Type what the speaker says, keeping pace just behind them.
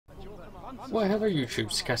Well, hello YouTube,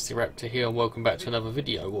 Sarcastic Raptor here and welcome back to another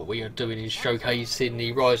video. What we are doing is showcasing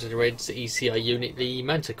the Rise of the Reds ECA unit, the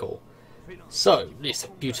Manticore. So, this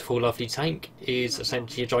beautiful lovely tank is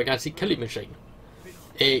essentially a gigantic killing machine.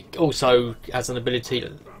 It also has an ability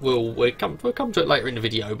that we'll come to it later in the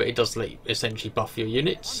video, but it does essentially buff your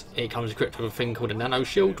units. It comes equipped with a thing called a Nano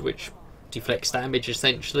shield, which deflects damage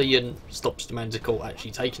essentially and stops the Manticore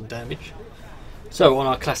actually taking damage. So on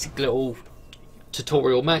our classic little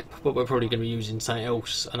tutorial map, but we're probably going to be using something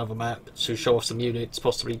else, another map, to show off some units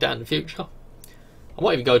possibly down in the future. I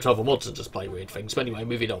might even go to other mods and just play weird things, but anyway,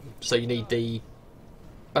 moving on. So you need the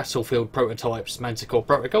Battlefield Prototypes Manticore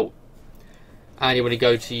Protocol, and you want to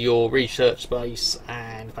go to your research base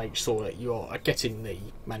and make sure that you are getting the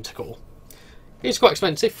Manticore. It's quite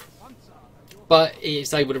expensive, but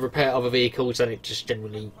it's able to repair other vehicles, and it just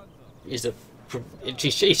generally is it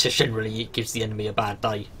just generally gives the enemy a bad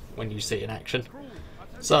day when you see it in action.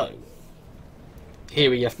 So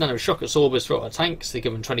here we have nano shock absorbers for our tanks. They're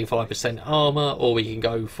given 25% armour, or we can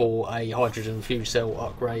go for a hydrogen fuel cell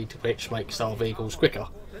upgrade, which makes our vehicles quicker.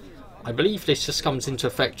 I believe this just comes into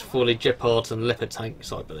effect for the Gepard and Leopard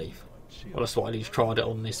tanks, I believe. Well, that's what I just tried it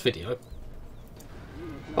on this video.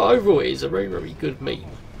 But overall, it is a very, very good meme.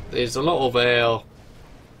 There's a lot of our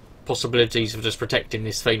possibilities of just protecting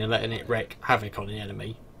this thing and letting it wreak havoc on the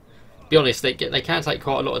enemy. Be honest, they can take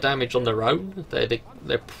quite a lot of damage on their own.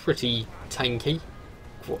 They're pretty tanky,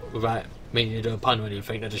 without meaning to do a pun or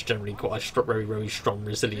anything. They're just generally quite a very, very strong,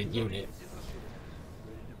 resilient unit.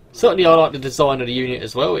 Certainly, I like the design of the unit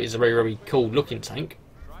as well. It is a very, very cool looking tank.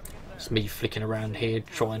 It's me flicking around here,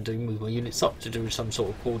 trying to move my units up to do some sort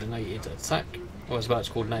of coordinated attack, or as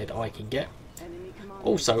much coordinated I can get.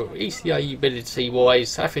 Also, ECA ability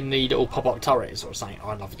wise, having the little pop-up turret is something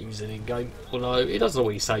I love using in game, although it doesn't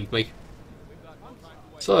always save me.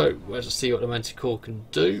 So, let's see what the Manticore can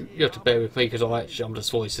do. You have to bear with me because I'm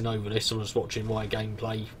just voicing over this. I'm just watching my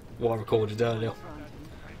gameplay, what I recorded earlier.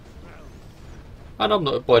 And I'm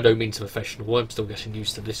not by no means a professional, I'm still getting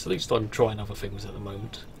used to this. At least I'm trying other things at the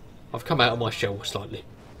moment. I've come out of my shell slightly.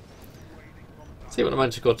 See what the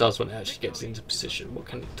Manticore does when it actually gets into position. What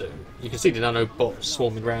can it do? You can see the nanobots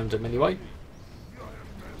swarming around him anyway.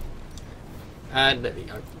 And there we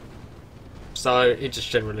go. So it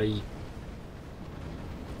just generally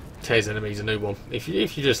tears enemies a new one. If you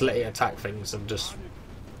just let it attack things and just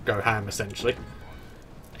go ham essentially.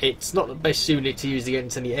 It's not the best unit to use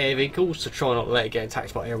against any air vehicles, so try not to let it get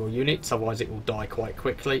attacked by aerial units, otherwise it will die quite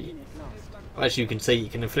quickly. As you can see,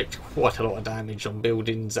 it can inflict quite a lot of damage on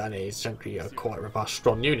buildings, and it is simply a quite robust,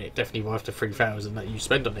 strong unit, definitely worth the 3,000 that you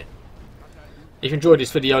spend on it. If you enjoyed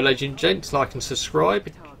this video, ladies and gents, like and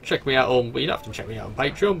subscribe. Check me out on, well, you don't have to check me out on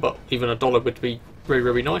Patreon, but even $1 would be very,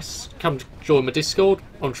 very nice. Come join my Discord.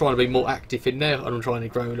 I'm trying to be more active in there, and I'm trying to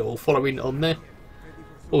grow a little following on there.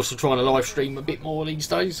 Also trying to live stream a bit more these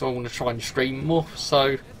days, so I want to try and stream more.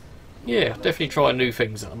 So, yeah, definitely trying new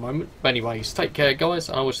things at the moment. But anyways, take care guys,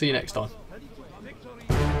 and I will see you next time.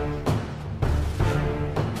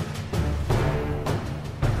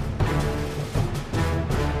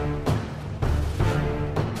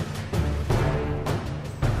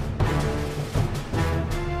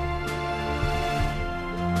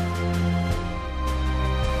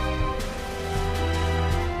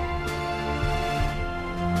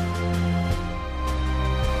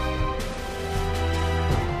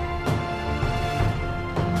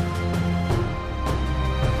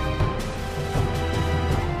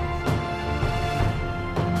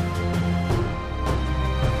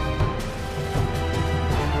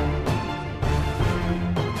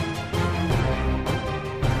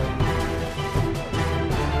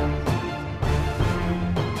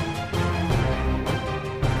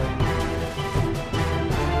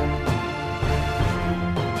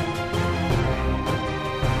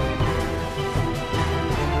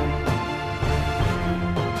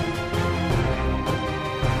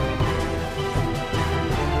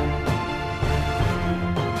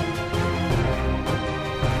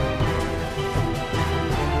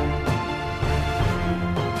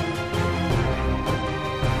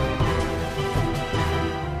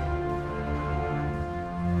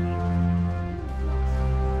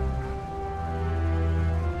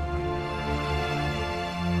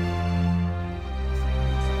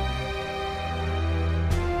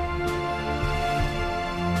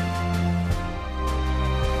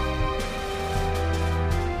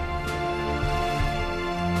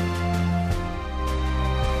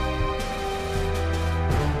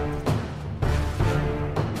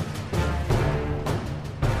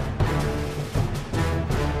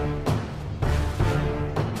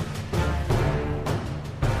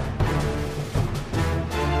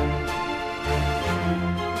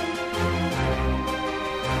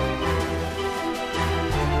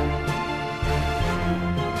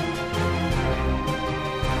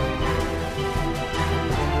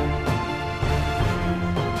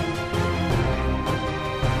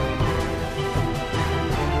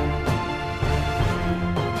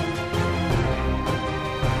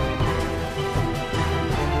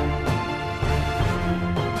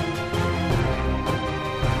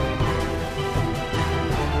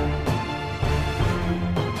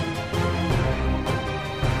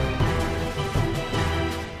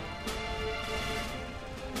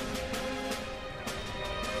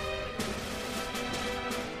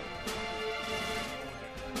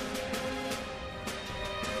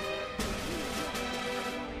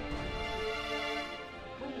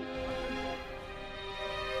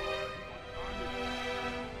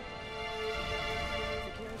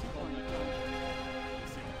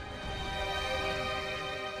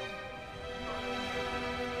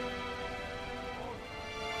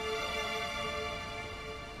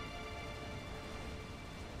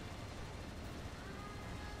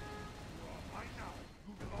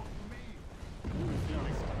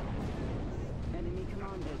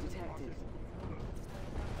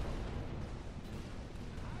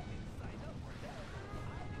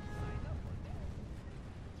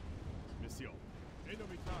 Position.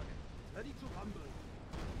 Enemy target. Ready to rumble.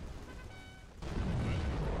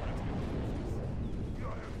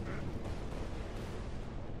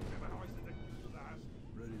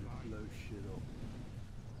 Ready to blow shit up.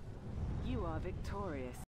 You are victorious.